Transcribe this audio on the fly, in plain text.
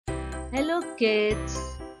Hello kids!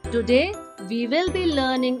 Today we will be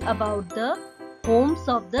learning about the homes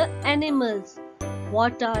of the animals.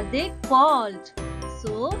 What are they called?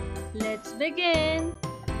 So let's begin.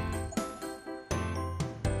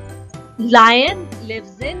 Lion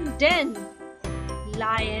lives in den.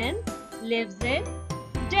 Lion lives in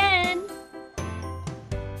den.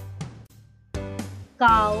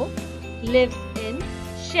 Cow lives in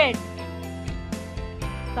shed.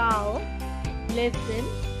 Cow lives in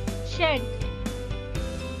shed.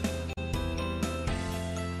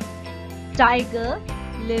 Tiger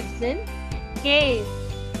lives in cave.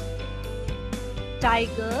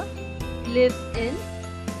 Tiger lives in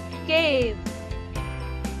cave.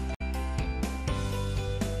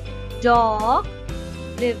 Dog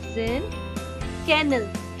lives in kennel.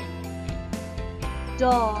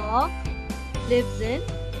 Dog lives in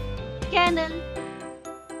kennel.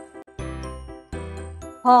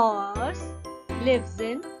 Horse lives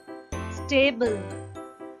in stable.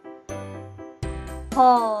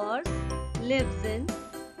 Horse lives in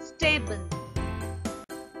stable.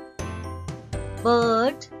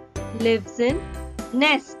 Bird lives in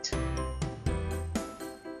nest.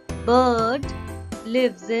 Bird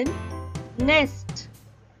lives in nest.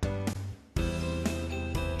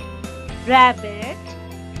 Rabbit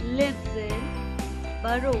lives in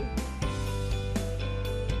burrow.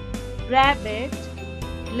 Rabbit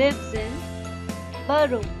lives in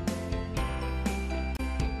burrow.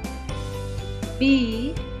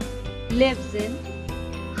 Bee lives in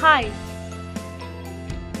hive.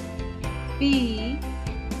 Bee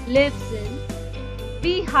lives in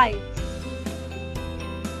beehives.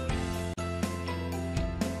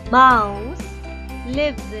 Mouse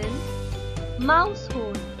lives in mouse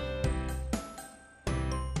hole.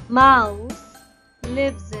 Mouse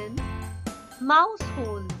lives in mouse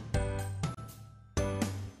hole.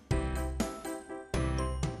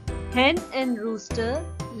 Hen and rooster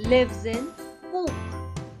lives in coop.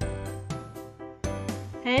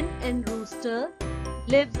 Hen and rooster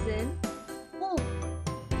lives in coop.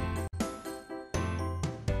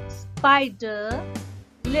 Spider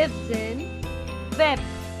lives in web.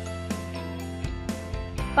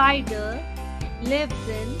 Spider lives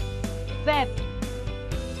in web.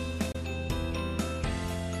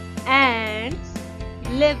 Ants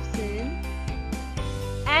lives in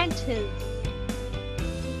anthills.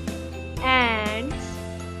 Ants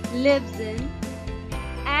lives in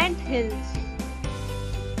anthills.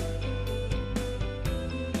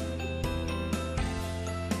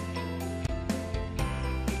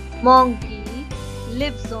 Monkey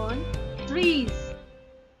lives on trees.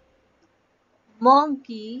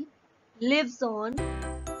 Monkey lives on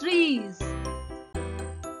trees.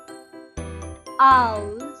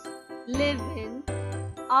 Owls live in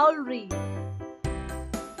owlry.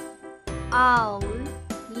 Owl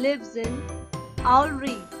lives in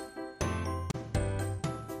owlry.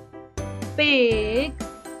 Pig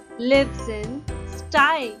lives in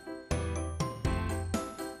sty.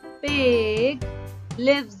 Pig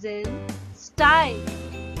lives in sty.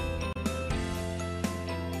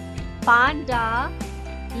 Panda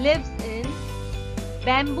lives in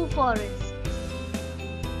bamboo forest.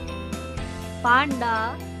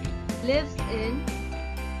 Panda lives in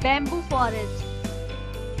bamboo forest.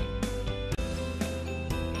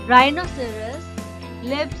 Rhinoceros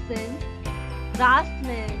lives in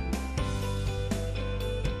grasslands.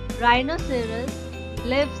 Rhinoceros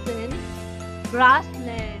lives in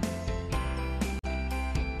grasslands.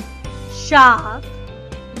 Shark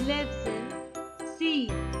lives in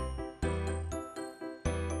sea.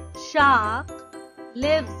 Shark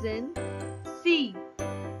lives in sea.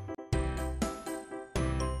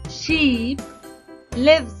 Sheep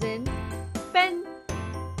lives in pen.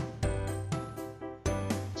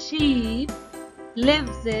 Sheep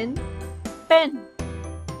lives in pen.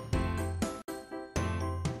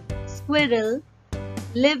 Squirrel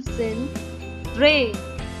lives in tray.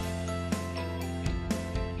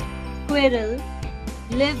 Squirrel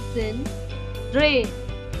lives in tray.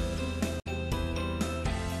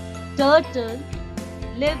 Turtle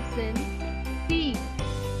lives in sea.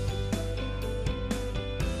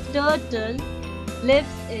 Turtle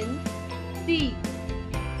lives in sea.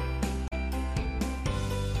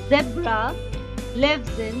 Zebra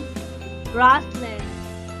lives in grasslands.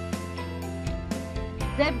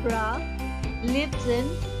 Zebra lives in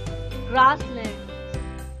grasslands.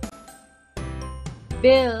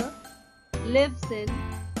 Bear lives in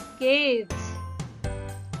caves.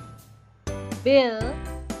 Bear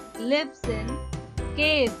lives in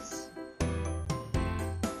caves.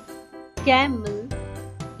 Camel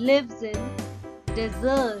lives in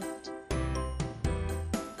desert.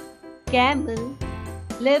 Camel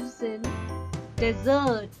lives in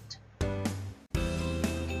desert.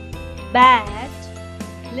 Bat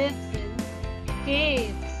lives in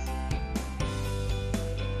caves.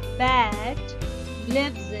 Bat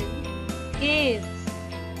lives in caves.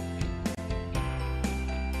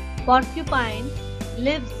 Porcupine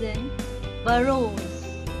lives in burrows.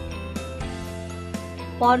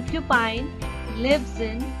 Porcupine lives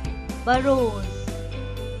in burrows.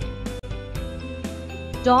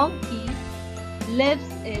 Donkey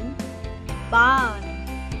lives in barn.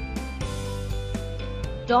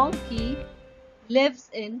 Donkey lives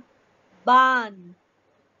in barn.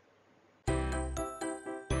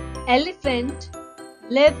 Elephant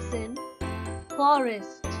lives in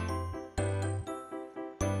forest.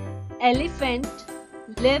 Elephant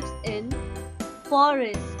lives in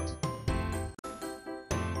forest.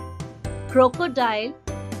 Crocodile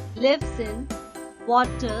lives in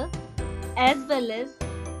water as well as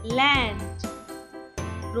land.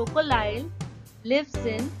 Crocodile lives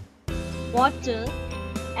in water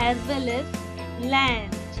as well as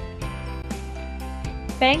land.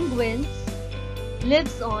 Penguins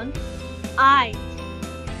lives on ice.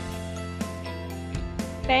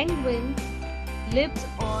 Penguins lives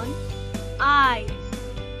on ice.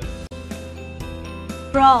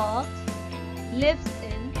 Frog lives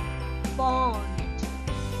in pond.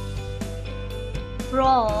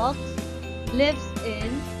 Frog lives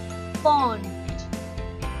in pond.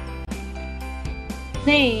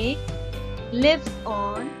 Snake lives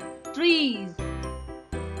on trees.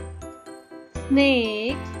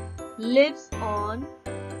 Snake lives on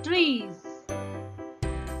trees.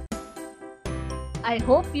 I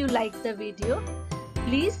hope you liked the video.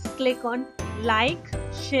 Please click on like,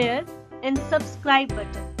 share and subscribe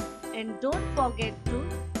button. And don't forget to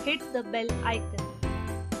hit the bell icon.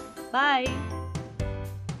 Bye.